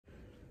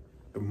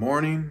Good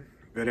morning,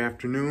 good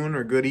afternoon,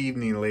 or good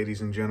evening, ladies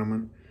and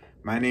gentlemen.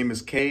 My name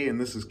is Kay, and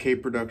this is K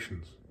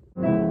Productions.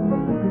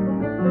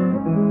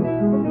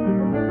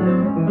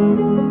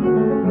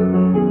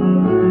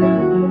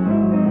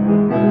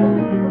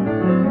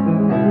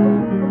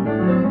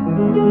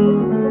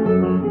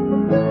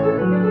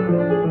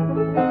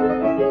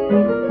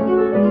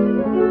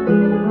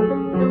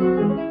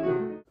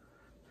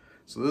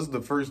 So this is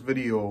the first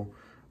video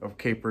of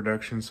K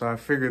Productions, so I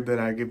figured that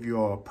I'd give you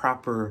all a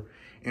proper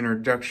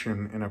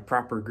introduction and a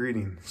proper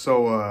greeting.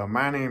 So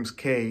my name's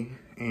Kay,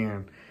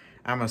 and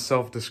I'm a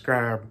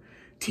self-described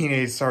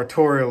teenage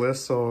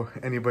sartorialist. So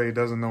anybody who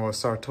doesn't know what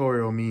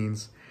sartorial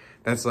means,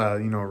 that's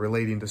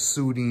relating to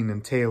suiting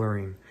and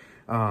tailoring.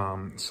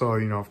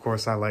 Of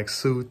course I like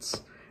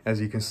suits,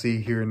 as you can see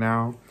here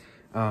now.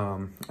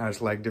 I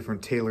just like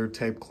different tailored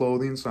type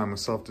clothing, so I'm a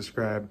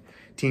self-described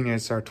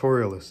teenage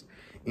sartorialist.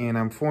 And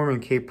I'm forming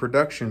K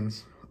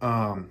Productions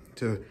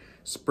to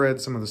spread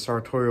some of the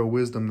sartorial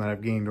wisdom that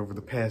I've gained over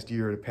the past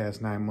year, the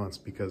past 9 months,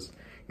 because,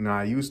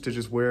 I used to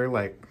just wear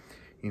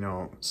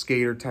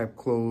skater type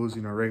clothes,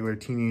 regular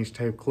teenage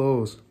type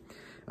clothes.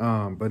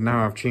 But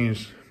now I've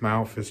changed, my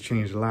outfit's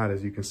changed a lot,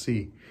 as you can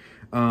see.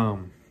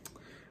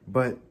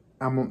 But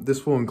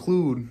this will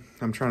include,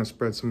 I'm trying to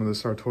spread some of the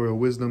sartorial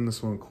wisdom.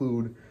 This will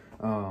include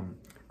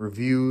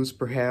reviews,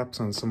 perhaps,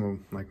 on some of,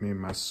 maybe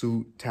my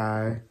suit,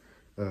 tie.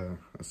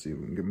 Let's see if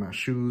we can get my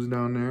shoes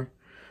down there.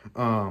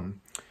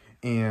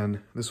 And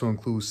this will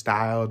include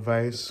style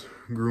advice,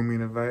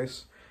 grooming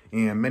advice,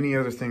 and many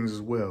other things as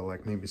well,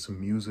 like maybe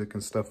some music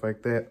and stuff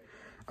like that.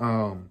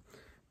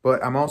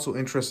 But I'm also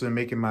interested in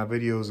making my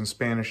videos in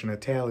Spanish and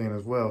Italian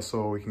as well,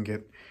 so we can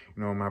get,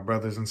 my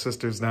brothers and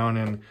sisters down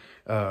in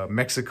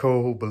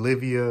Mexico,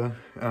 Bolivia,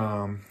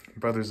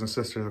 brothers and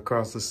sisters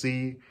across the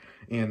sea,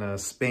 in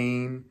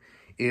Spain,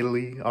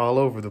 Italy, all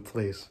over the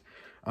place.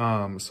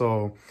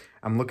 So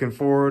I'm looking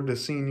forward to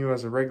seeing you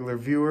as a regular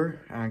viewer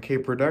on K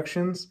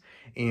Productions,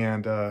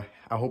 and I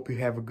hope you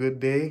have a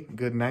good day,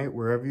 good night,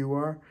 wherever you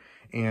are,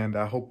 and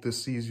I hope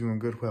this sees you in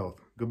good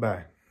health.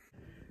 Goodbye.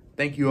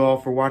 Thank you all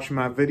for watching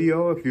my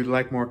video. If you'd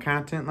like more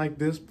content like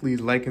this, please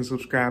like and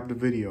subscribe to the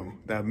video.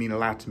 That would mean a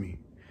lot to me.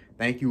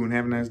 Thank you and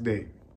have a nice day.